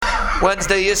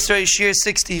Wednesday, Yisrei, Shir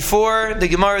 64. The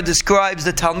Gemara describes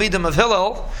the Talmidim of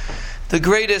Hillel. The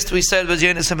greatest, we said, was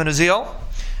Yonis ben Uziel,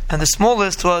 and the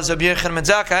smallest was Rabbi Yochanan ben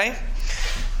Zakkai.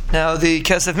 Now, the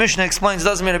Kesef Mishnah explains,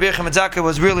 doesn't mean Rabbi Yochanan ben Zakkai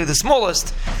was really the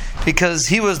smallest, because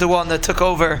he was the one that took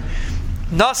over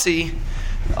Nasi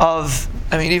of,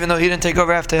 even though he didn't take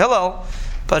over after Hillel,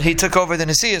 but he took over the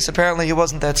Nasius. Apparently he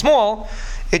wasn't that small.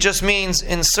 It just means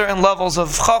in certain levels of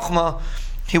Chachma,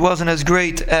 he wasn't as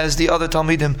great as the other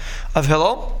Talmidim of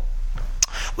Hillel.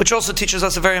 Which also teaches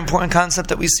us a very important concept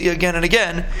that we see again and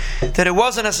again, that it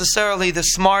wasn't necessarily the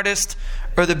smartest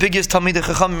or the biggest Talmidei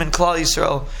Chachamim in Klal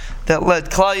Yisrael that led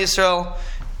Klal Yisrael.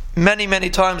 Many, many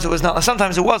times it was not.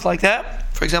 Sometimes it was like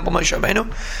that. For example, Moshe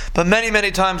Rabbeinu. But many,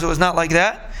 many times it was not like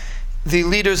that. The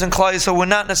leaders in Klal Yisrael were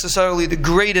not necessarily the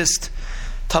greatest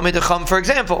Talmidei Chacham. For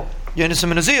example, Yonis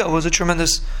ben Uziel was a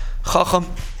tremendous Chacham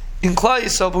in Klal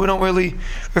Yisrael, but we don't really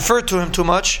refer to him too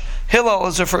much. Hillel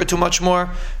is referred to much more,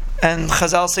 and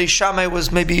Chazal say Shammai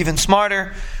was maybe even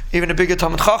smarter, even a bigger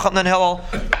Talmid Chacham than Hillel.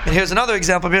 And here's another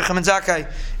example: Rabbi Yochanan ben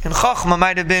Zakkai in Chachma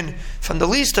might have been from the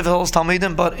least of Hillel's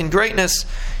Talmidim, but in greatness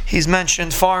he's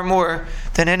mentioned far more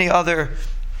than any other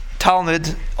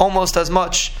Talmid, almost as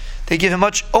much. They give him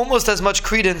almost as much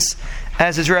credence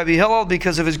as his Rabbi Hillel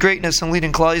because of his greatness in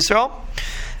leading Klal Yisrael.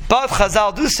 But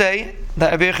Chazal do say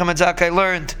that Rabbi Yochanan ben Zakkai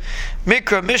learned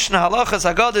Mikra, Mishnah,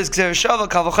 Halachas, Agadas, Gzer Shava,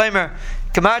 Kal V'chomer,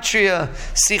 Gematria,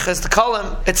 Sichas,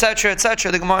 Tekalim, etc.,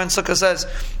 etc. The Gemara in Sukkah says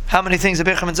how many things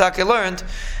Rabbi Yochanan ben Zakkai learned,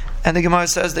 and the Gemara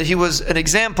says that he was an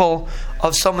example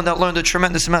of someone that learned a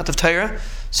tremendous amount of Torah.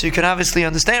 So you can obviously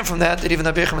understand from that even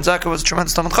Rabbi Yochanan ben Zakkai was a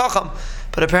tremendous Talmid Chacham,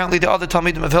 but apparently the other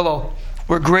Talmidim of Hillel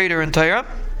were greater in Torah.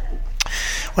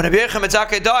 When Rabbi Yochanan ben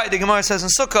Zakkai died, the Gemara says in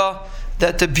Sukkah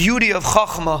that the beauty of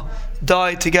Chachma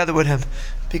died together with him,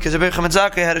 because Rabbi Yochanan ben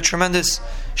Zakkai had a tremendous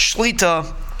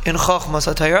shlita in Chachma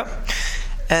Satayra.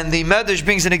 And the Medrash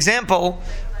brings an example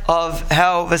of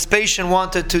how Vespasian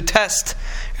wanted to test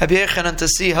Rabbi Yochanan to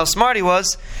see how smart he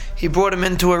was. He brought him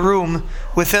into a room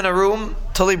within a room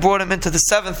till he brought him into the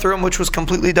seventh room, which was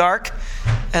completely dark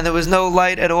and there was no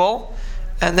light at all.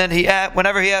 And then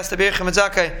whenever he asked Rabbi Yochanan ben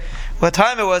Zakkai what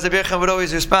time it was, Rabbi Yochanan would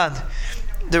always respond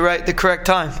the correct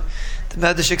time. The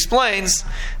Medrash explains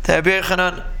that Rabbi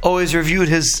Yochanan always reviewed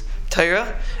his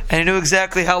Torah, and he knew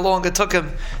exactly how long it took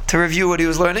him to review what he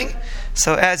was learning.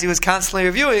 So as he was constantly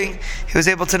reviewing, he was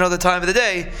able to know the time of the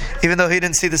day, even though he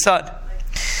didn't see the sun.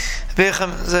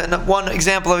 One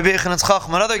example of Rabbi Yochanan's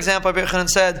Chachma. Another example, Rabbi Yochanan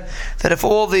said that if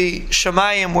all the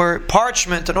Shemayim were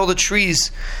parchment and all the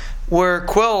trees were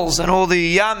quills and all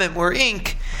the Yamim were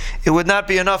ink, it would not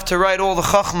be enough to write all the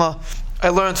Chachma I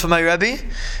learned from my Rebbe.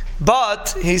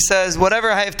 But, he says,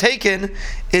 whatever I have taken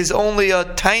is only a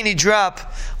tiny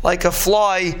drop, like a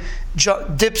fly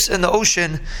dips in the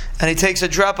ocean, and he takes a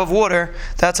drop of water.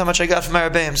 That's how much I got from my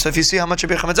Rebbeim. So if you see how much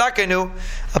Rabbi Yochanan ben Zakkai knew,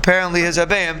 apparently his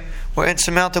Rebbeim were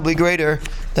insurmountably greater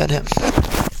than him.